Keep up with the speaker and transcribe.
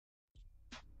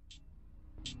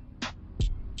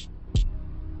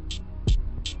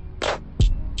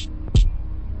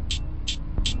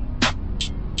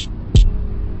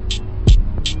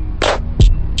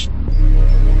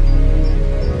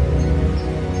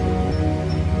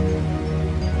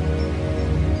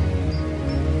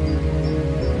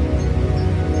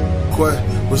What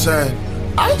was that?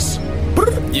 Ice?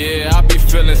 Yeah, I be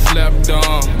feeling slept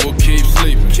on, we'll keep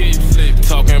sleeping.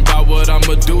 Talking about what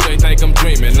I'ma do, they think I'm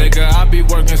dreaming. Nigga, I be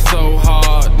working so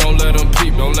hard, don't let them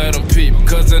peep.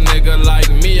 Cause a nigga like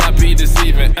me, I be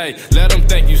deceiving. Ayy, let them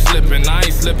think you slipping, I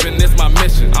ain't slipping, it's my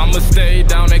mission. I'ma stay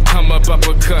down and come up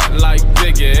uppercut like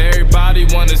Biggie. Everybody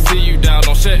wanna see you down,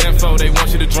 don't share info, they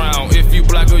want you to drown. If you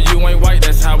black or you ain't white,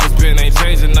 that's how it's been, ain't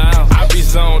changing now. I be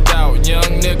zoned out,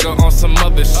 young nigga on some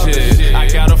other shit. I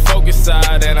got a focus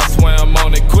side and I swear I'm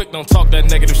on it quick, don't talk that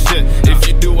negative shit. If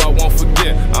you do, I won't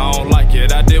forget, I don't like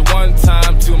it. I did one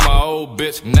time to my old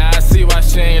bitch, now I see why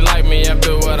she ain't like me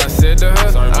after what I said to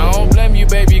her. I don't blame you,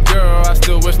 baby girl, I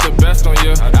still wish the best on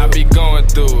you. I be going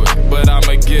through it, but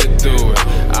I'ma get through it.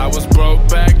 I was broke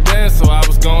back then, so I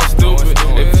was going stupid.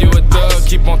 If you a thug,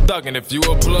 keep on thugging. If you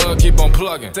a plug, keep on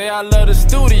plugging. Say I love the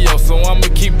studio, so I'ma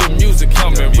keep the music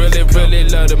coming. Really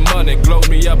love the money, glow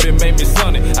me up, it made me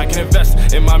sunny. I can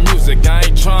invest in my music, I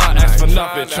ain't trying to ask for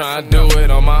nothing. Trying to do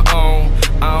it on my own,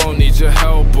 I don't need your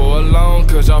help or alone,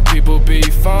 cause y'all people be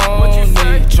phony.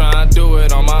 Trying to do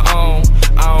it on my own,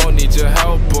 I don't need your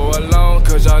help or alone,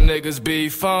 cause y'all niggas be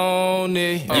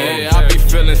phony. Yeah, I be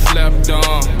feeling slept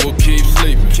on, we'll keep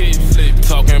sleeping.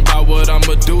 Talking about what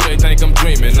I'ma do, they think I'm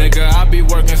dreaming. Nigga, I be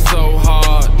working so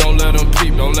hard, don't let them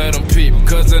peep.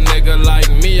 Cause a nigga like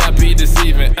me, I be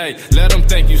deceiving. Ayy, let them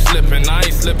think you slipping, I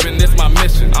ain't slipping, it's my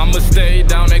mission. I'ma stay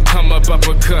down and come up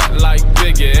uppercut like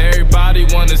Biggie. Everybody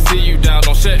wanna see you down,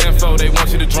 don't share info, they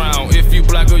want you to drown. If you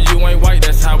black or you ain't white,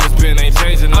 that's how it's been, ain't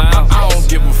changing now. I don't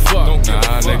give a fuck,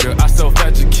 nigga, I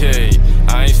self-educate.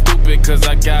 I ain't stupid cause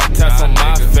I got tats on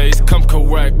my face. Come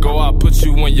correct, or I'll put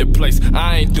you in your place.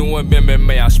 I ain't doing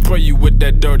MMA, I spray you with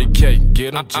that dirty cake.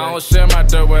 Get 'em, I don't share my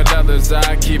dirt with others,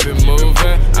 I keep it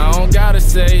moving. I don't gotta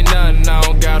say nothing, I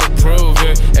don't gotta prove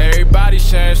it. Everybody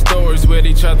sharing stories with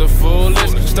each other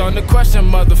foolish. Starting to question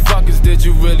motherfuckers, did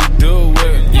you really do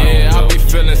it? Yeah, I be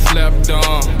feeling slept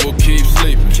on, we'll keep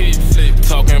sleeping.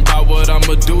 Talking about what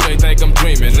I'ma do, they think I'm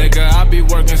dreaming. Nigga, I be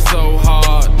working so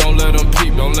hard, don't let them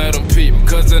peep.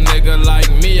 Cause a nigga like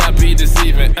me, I be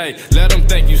deceiving. Ayy, let them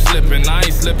think you slipping, I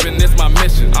ain't slipping, it's my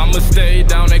mission. I'ma stay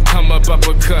down and come up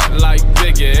uppercut like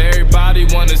Biggie. Everybody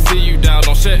wanna see you down,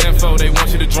 don't share info, they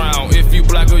want you to drown. If you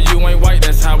black or you ain't white,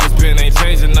 that's how it's been, ain't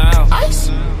changing now. Ice.